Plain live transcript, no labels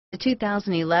The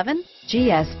 2011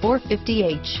 GS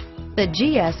 450H. The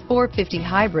GS 450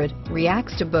 Hybrid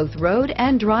reacts to both road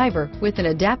and driver with an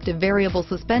adaptive variable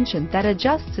suspension that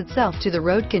adjusts itself to the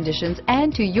road conditions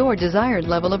and to your desired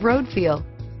level of road feel.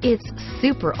 Its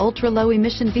super ultra low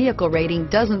emission vehicle rating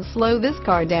doesn't slow this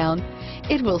car down.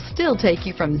 It will still take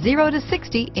you from 0 to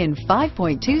 60 in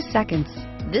 5.2 seconds.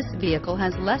 This vehicle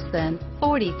has less than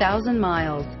 40,000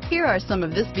 miles. Here are some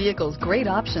of this vehicle's great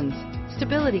options: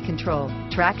 stability control,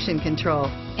 traction control,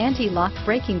 anti-lock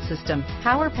braking system,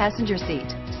 power passenger seat,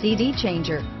 CD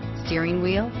changer, steering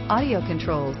wheel audio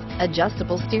controls,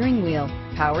 adjustable steering wheel,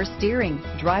 power steering,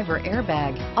 driver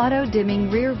airbag, auto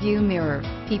dimming rear view mirror,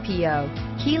 PPO,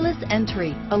 keyless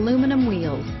entry, aluminum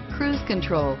wheels, cruise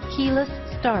control, keyless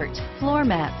start, floor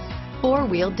mats,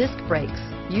 four-wheel disc brakes,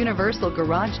 universal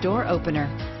garage door opener,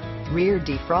 rear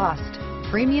defrost,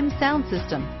 premium sound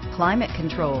system, climate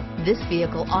control. This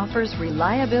vehicle offers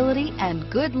reliability and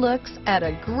good looks at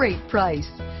a great price.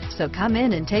 So come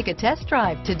in and take a test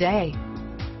drive today.